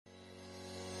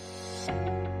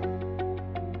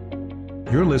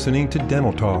You're listening to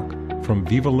Dental Talk from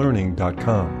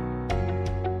VivaLearning.com.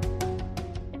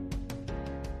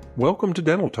 Welcome to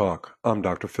Dental Talk. I'm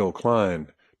Dr. Phil Klein.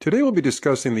 Today we'll be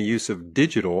discussing the use of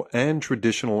digital and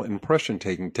traditional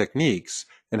impression-taking techniques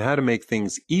and how to make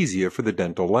things easier for the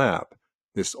dental lab.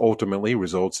 This ultimately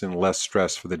results in less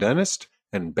stress for the dentist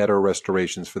and better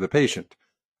restorations for the patient.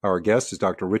 Our guest is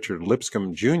Dr. Richard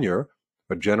Lipscomb Jr.,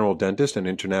 a general dentist and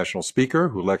international speaker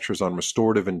who lectures on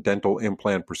restorative and dental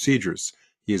implant procedures.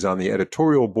 He is on the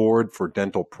editorial board for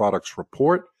Dental Products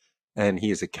Report, and he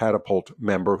is a Catapult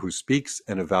member who speaks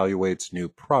and evaluates new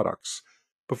products.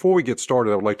 Before we get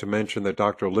started, I would like to mention that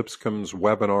Dr. Lipscomb's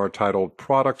webinar titled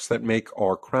Products That Make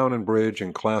Our Crown and Bridge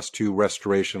and Class II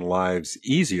Restoration Lives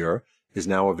Easier is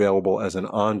now available as an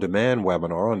on-demand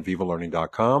webinar on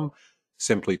VivaLearning.com.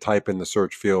 Simply type in the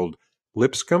search field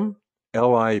Lipscomb,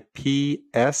 Lipscomb,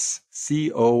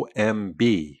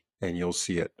 and you'll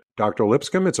see it. Dr.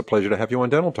 Lipscomb, it's a pleasure to have you on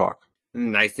Dental Talk.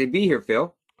 Nice to be here,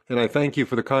 Phil. And I thank you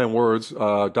for the kind words.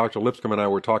 Dr. Lipscomb and I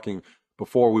were talking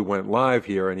before we went live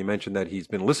here, and he mentioned that he's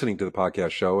been listening to the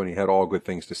podcast show and he had all good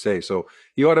things to say. So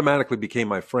he automatically became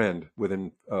my friend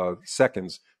within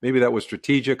seconds. Maybe that was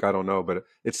strategic, I don't know, but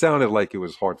it sounded like it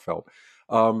was heartfelt.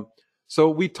 So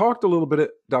we talked a little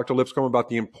bit, Dr. Lipscomb, about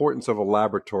the importance of a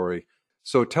laboratory.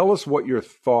 So tell us what your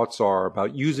thoughts are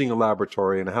about using a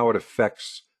laboratory and how it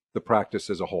affects the practice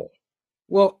as a whole.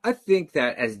 Well, I think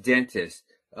that as dentists,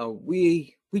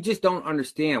 we just don't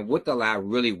understand what the lab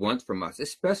really wants from us,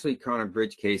 especially crown and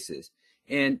bridge cases.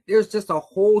 And there's just a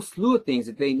whole slew of things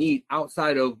that they need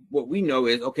outside of what we know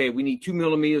is, okay, we need 2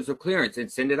 millimeters of clearance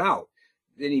and send it out.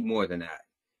 They need more than that.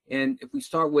 And if we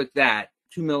start with that,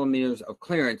 2 millimeters of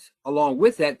clearance, along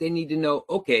with that, they need to know,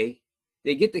 okay,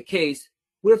 they get the case.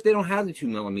 What if they don't have the 2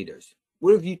 millimeters?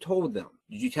 What have you told them?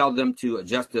 Did you tell them to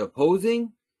adjust the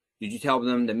opposing? Did you tell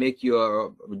them to make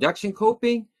your reduction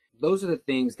coping? Those are the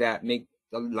things that make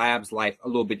the lab's life a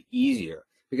little bit easier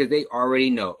because they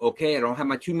already know, okay, I don't have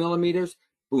my 2 millimeters.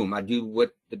 Boom, I do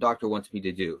what the doctor wants me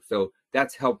to do. So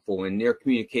that's helpful in their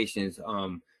communications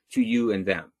to you and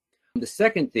them. The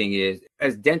second thing is,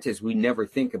 as dentists, we never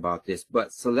think about this,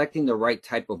 but selecting the right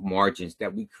type of margins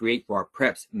that we create for our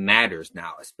preps matters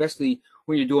now, especially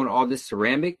when you're doing all this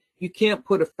ceramic. You can't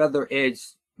put a feather edge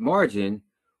margin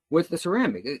with the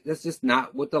ceramic. That's just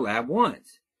not what the lab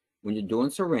wants. When you're doing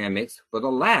ceramics for the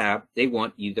lab, they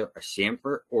want either a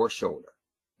chamfer or a shoulder.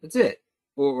 That's it,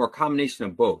 or a combination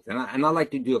of both. And I like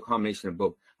to do a combination of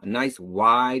both. A nice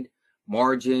wide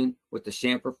margin with the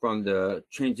chamfer from the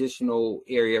transitional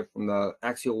area from the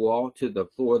axial wall to the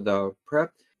floor of the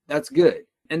prep. That's good.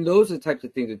 And those are the types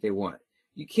of things that they want.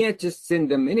 You can't just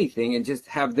send them anything and just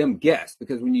have them guess,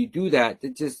 because when you do that,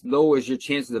 it just lowers your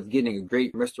chances of getting a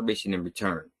great restoration in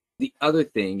return. The other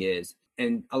thing is,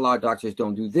 and a lot of doctors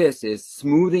don't do this, is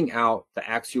smoothing out the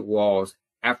axial walls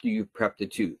after you've prepped the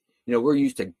tooth. You know, we're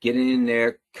used to getting in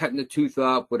there, cutting the tooth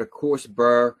up with a coarse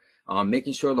burr,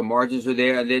 making sure the margins are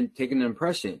there, and then taking an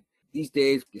impression. These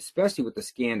days, especially with the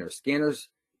scanners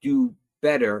do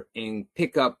better and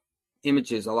pick up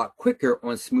images a lot quicker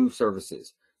on smooth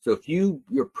surfaces. So if you're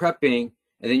prepping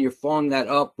and then you're following that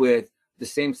up with the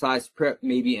same size prep,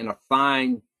 maybe in a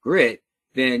fine grit,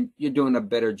 then you're doing a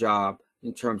better job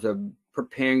in terms of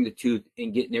preparing the tooth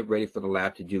and getting it ready for the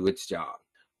lab to do its job.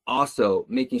 Also,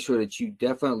 making sure that you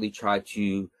definitely try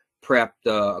to prep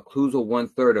the occlusal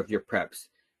 1/3 of your preps.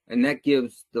 And that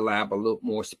gives the lab a little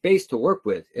more space to work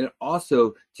with. And it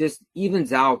also just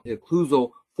evens out the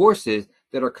occlusal forces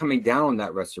that are coming down on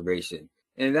that restoration.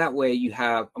 And that way you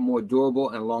have a more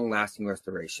durable and long-lasting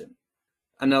restoration.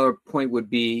 Another point would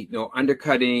be no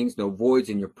undercuttings, no voids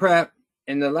in your prep.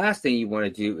 And the last thing you want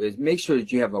to do is make sure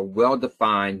that you have a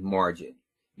well-defined margin,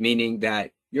 meaning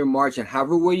that your margin,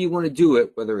 however way you want to do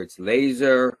it, whether it's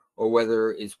laser or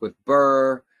whether it's with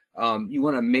burr, you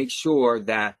want to make sure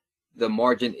that the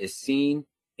margin is seen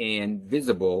and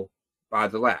visible by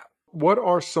the lab. What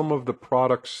are some of the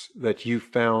products that you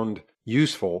found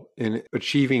useful in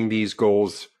achieving these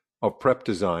goals of prep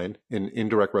design in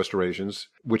indirect restorations,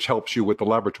 which helps you with the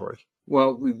laboratory?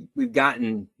 Well, we've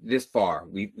gotten this far.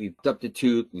 We've up the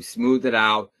tooth, we smoothed it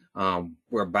out.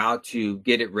 We're about to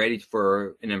get it ready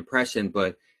for an impression,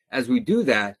 but as we do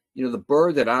that, you know, the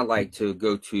burr that I like to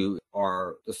go to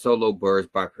are the Solo burrs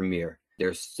by Premier.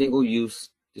 They're single-use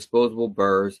disposable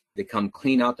burrs. They come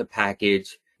clean out the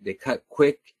package. They cut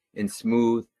quick and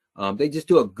smooth. They just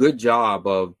do a good job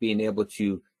of being able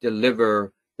to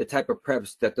deliver the type of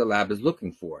preps that the lab is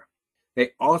looking for.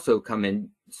 They also come in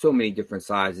so many different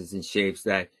sizes and shapes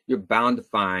that you're bound to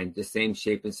find the same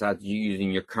shape and size you use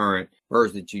in your current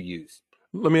burrs that you use.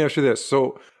 Let me ask you this.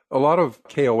 So A lot of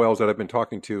KOLs that I've been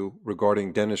talking to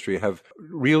regarding dentistry have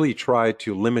really tried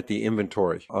to limit the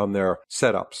inventory on their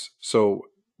setups. So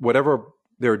whatever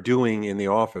they're doing in the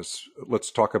office, let's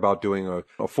talk about doing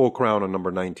a full crown on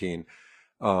number 19.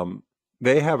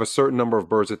 They have a certain number of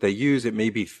burrs that they use. It may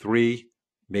be 3,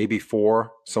 maybe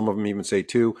 4. Some of them even say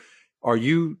 2. Are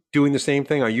you doing the same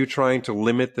thing? Are you trying to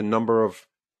limit the number of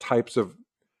types of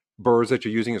burrs that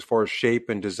you're using as far as shape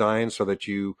and design so that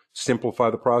you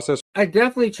simplify the process? I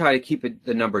definitely try to keep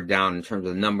the number down in terms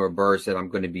of the number of burrs that I'm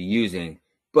going to be using,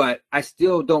 but I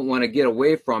still don't want to get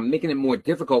away from making it more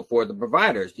difficult for the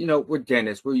providers. We're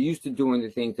dentists. We're used to doing the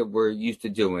things that we're used to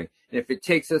doing. And if it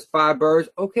takes us 5 burrs,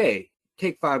 okay,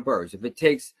 take 5 burrs. If it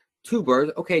takes 2 burrs,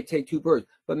 okay, take 2 burrs.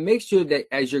 But make sure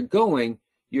that as you're going,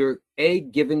 you're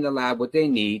giving the lab what they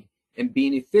need and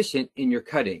being efficient in your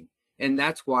cutting. And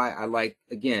that's why I like,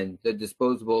 again, the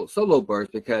disposable solo burrs,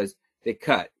 because they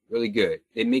cut really good.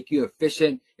 They make you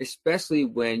efficient, especially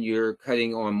when you're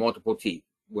cutting on multiple teeth,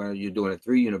 whether you're doing a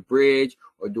 3-unit bridge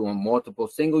or doing multiple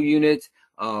single units.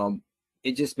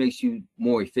 It just makes you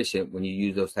more efficient when you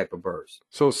use those type of burrs.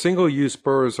 So single-use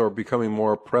burrs are becoming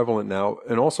more prevalent now,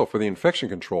 and also for the infection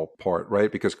control part,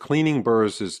 right? Because cleaning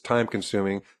burrs is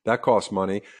time-consuming. That costs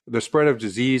money. The spread of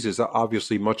disease is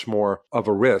obviously much more of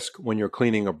a risk when you're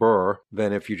cleaning a burr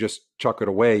than if you just chuck it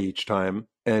away each time.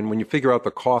 And when you figure out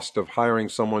the cost of hiring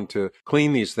someone to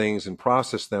clean these things and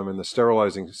process them in the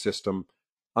sterilizing system,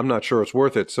 I'm not sure it's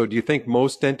worth it. So do you think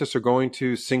most dentists are going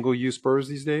to single-use burrs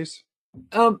these days?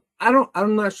 I'm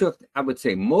not sure if I would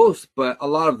say most, but a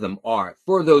lot of them are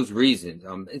for those reasons.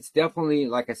 It's definitely,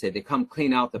 like I said, they come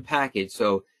clean out the package.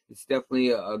 So it's definitely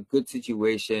a good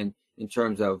situation in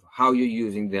terms of how you're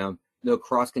using them. No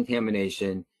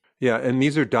cross-contamination. Yeah, and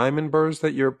these are diamond burrs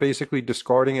that you're basically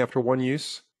discarding after one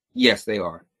use? Yes, they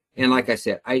are. And like I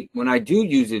said, when I do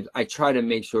use it, I try to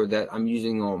make sure that I'm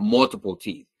using on multiple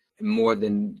teeth more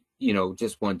than,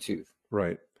 just one tooth.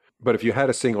 Right. But if you had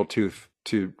a single tooth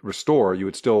to restore, you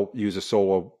would still use a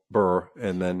solo burr,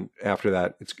 and then after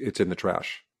that, it's in the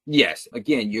trash. Yes.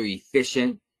 Again, you're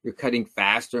efficient. You're cutting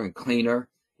faster and cleaner,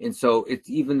 and so it's,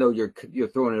 even though you're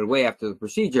throwing it away after the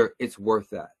procedure, it's worth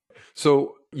that.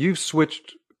 So you've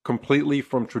switched completely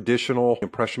from traditional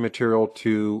impression material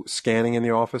to scanning in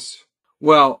the office?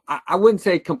 Well, I wouldn't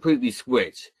say completely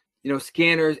switch.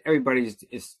 Scanners, everybody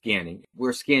is scanning.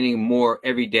 We're scanning more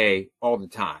every day, all the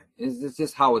time. It's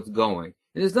just how it's going.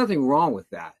 And there's nothing wrong with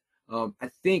that. I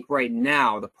think right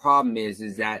now the problem is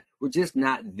that we're just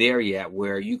not there yet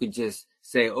where you can just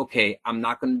say, okay, I'm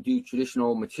not going to do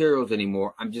traditional materials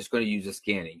anymore. I'm just going to use a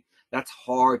scanning. That's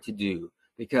hard to do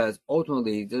because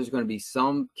ultimately there's going to be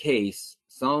some case,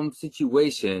 some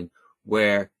situation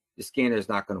where the scanner is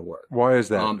not going to work. Why is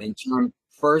that?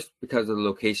 First, because of the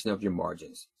location of your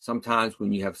margins. Sometimes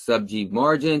when you have sub-G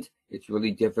margins, it's really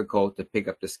difficult to pick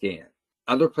up the scan.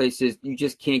 Other places, you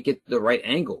just can't get the right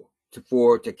angle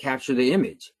to capture the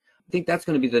image. I think that's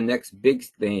going to be the next big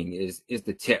thing is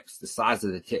the tips, the size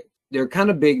of the tip. They're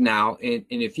kind of big now, and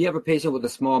if you have a patient with a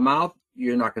small mouth,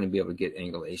 you're not going to be able to get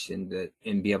angulation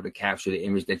and be able to capture the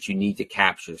image that you need to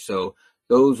capture. So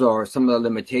those are some of the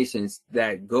limitations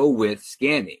that go with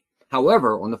scanning.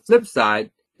 However, on the flip side,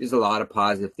 there's a lot of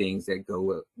positive things that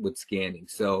go with scanning.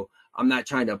 So I'm not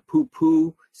trying to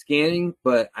poo-poo scanning,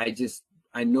 but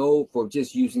I know for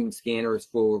just using scanners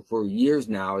for years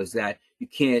now is that you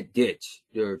can't ditch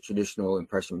your traditional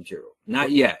impression material. Not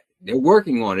yet. They're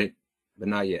working on it, but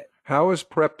not yet. How is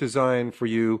prep design for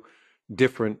you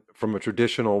different from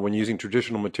when using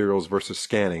traditional materials versus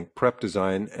scanning, prep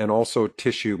design, and also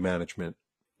tissue management?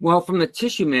 Well, from the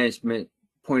tissue management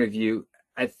point of view,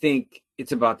 I think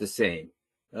it's about the same.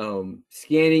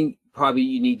 Scanning, probably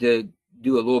you need to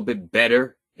do a little bit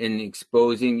better in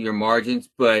exposing your margins,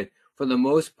 but for the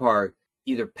most part,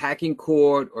 either packing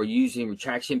cord or using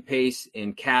retraction paste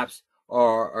and caps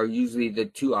are usually the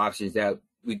two options that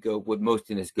most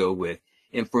dentists go with.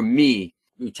 And for me,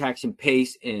 retraction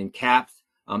paste and caps,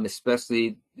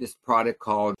 especially this product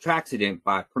called Traxident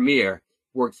by Premier,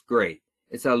 works great.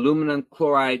 It's an aluminum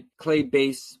chloride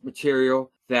clay-based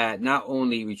material that not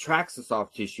only retracts the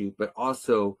soft tissue, but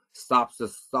also stops the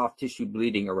soft tissue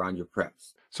bleeding around your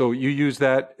preps. So you use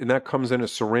that, and that comes in a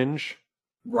syringe?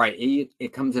 Right.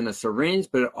 It comes in a syringe,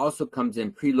 but it also comes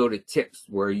in preloaded tips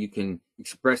where you can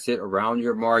express it around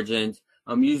your margins.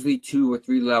 Usually 2 or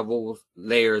 3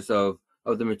 layers of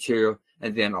the material.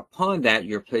 And then upon that,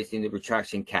 you're placing the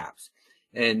retraction caps.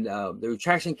 And the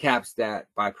retraction caps that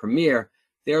by Premier,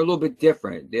 they're a little bit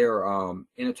different. They're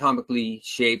anatomically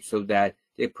shaped so that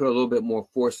they put a little bit more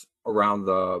force around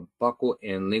the buccal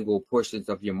and lingual portions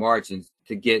of your margins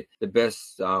to get the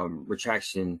best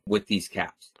retraction with these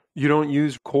caps. You don't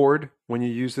use cord when you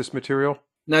use this material?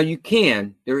 Now you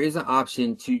can. There is an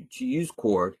option to use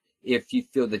cord if you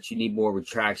feel that you need more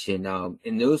retraction.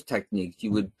 In those techniques,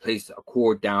 you would place a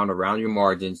cord down around your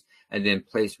margins and then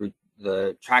place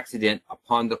the Traxident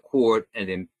upon the cord and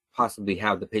then possibly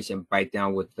have the patient bite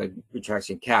down with the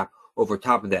retraction cap over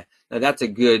top of that. Now that's a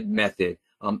good method.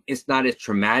 It's not as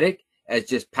traumatic as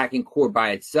just packing cord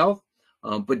by itself,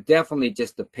 but definitely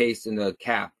just the paste and the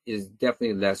cap is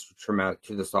definitely less traumatic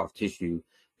to the soft tissue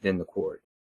than the cord.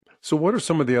 So what are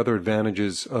some of the other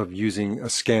advantages of using a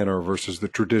scanner versus the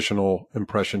traditional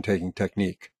impression taking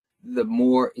technique? The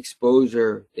more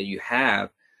exposure that you have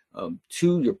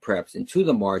to your preps and to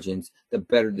the margins, the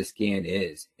better the scan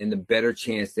is, and the better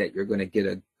chance that you're going to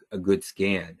get a good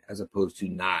scan as opposed to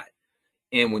not.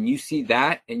 And when you see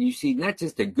that, and you see not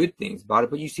just the good things about it,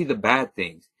 but you see the bad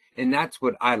things, and that's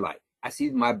what I like. I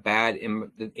see my bad in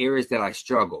the areas that I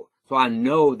struggle. So I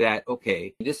know that,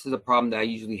 okay, this is a problem that I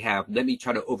usually have. Let me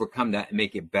try to overcome that and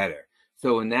make it better.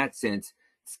 So in that sense,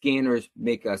 scanners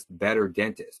make us better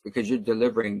dentists because you're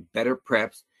delivering better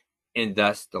preps, and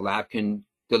thus the lab can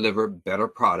deliver better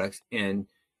products and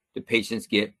the patients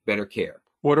get better care.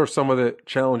 What are some of the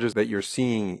challenges that you're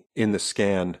seeing in the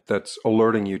scan that's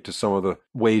alerting you to some of the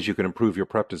ways you can improve your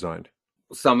prep design?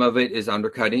 Some of it is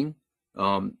undercutting.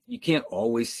 You can't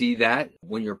always see that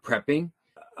when you're prepping.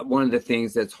 One of the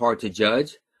things that's hard to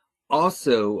judge.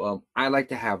 Also, I like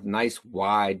to have nice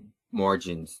wide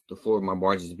margins, the floor of my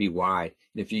margins to be wide.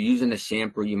 And if you're using a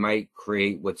shampoo, you might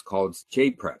create what's called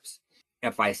shade preps.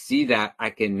 If I see that, I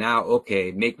can now,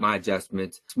 okay, make my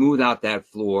adjustments, smooth out that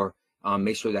floor,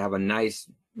 make sure they have a nice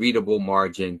readable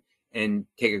margin and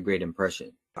take a great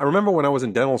impression. I remember when I was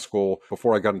in dental school,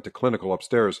 before I got into clinical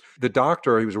upstairs, the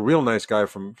doctor, he was a real nice guy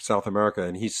from South America,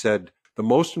 and he said, the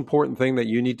most important thing that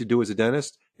you need to do as a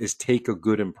dentist is take a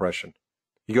good impression.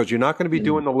 He goes, you're not going to be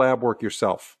doing the lab work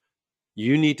yourself.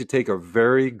 You need to take a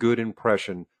very good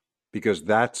impression because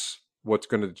that's what's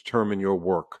going to determine your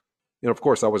work. You know, of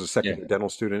course, I was a second-year dental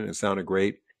student, and it sounded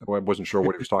great. I wasn't sure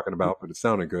what he was talking about, but it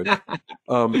sounded good.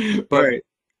 But, right.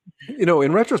 You know,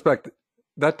 in retrospect,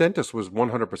 that dentist was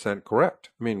 100% correct.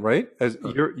 I mean, right? As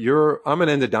I'm an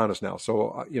endodontist now,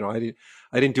 so you know,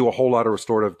 I didn't do a whole lot of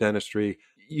restorative dentistry.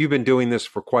 You've been doing this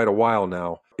for quite a while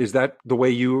now. Is that the way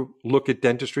you look at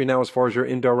dentistry now, as far as your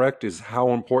indirect, is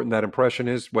how important that impression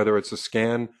is, whether it's a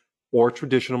scan or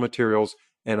traditional materials?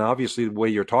 And obviously, the way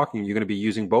you're talking, you're going to be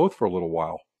using both for a little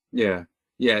while. Yeah.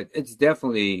 Yeah, it's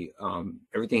definitely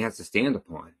everything has to stand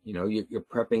upon. You know, you're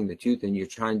prepping the tooth and you're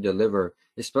trying to deliver,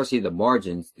 especially the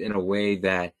margins, in a way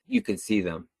that you can see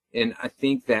them. And I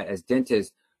think that as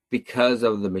dentists, because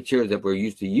of the materials that we're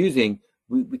used to using,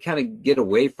 we kind of get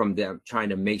away from them trying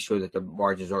to make sure that the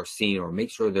margins are seen or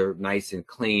make sure they're nice and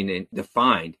clean and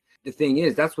defined. The thing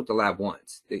is, that's what the lab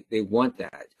wants. They want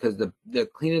that because the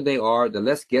cleaner they are, the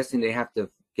less guessing they have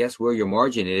to guess where your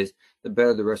margin is, the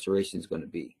better the restoration is going to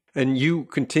be. And you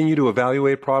continue to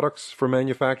evaluate products for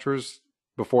manufacturers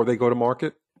before they go to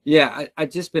market? Yeah, I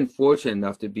just been fortunate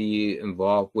enough to be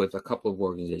involved with a couple of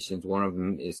organizations. One of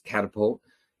them is Catapult,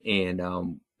 and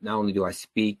not only do I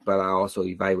speak, but I also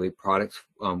evaluate products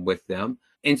with them.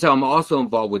 And so I'm also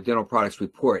involved with Dental Products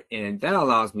Report, and that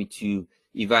allows me to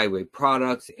evaluate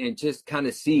products and just kind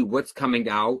of see what's coming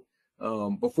out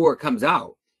before it comes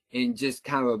out. And just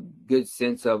kind of a good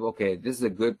sense of, okay, this is a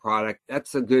good product.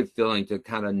 That's a good feeling to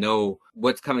kind of know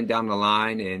what's coming down the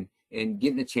line and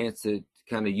getting a chance to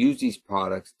kind of use these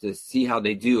products to see how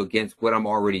they do against what I'm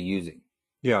already using.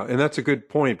 Yeah, and that's a good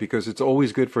point because it's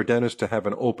always good for dentists to have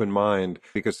an open mind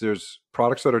because there's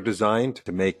products that are designed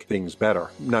to make things better,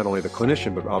 not only the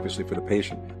clinician, but obviously for the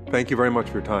patient. Thank you very much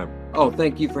for your time. Oh,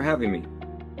 thank you for having me.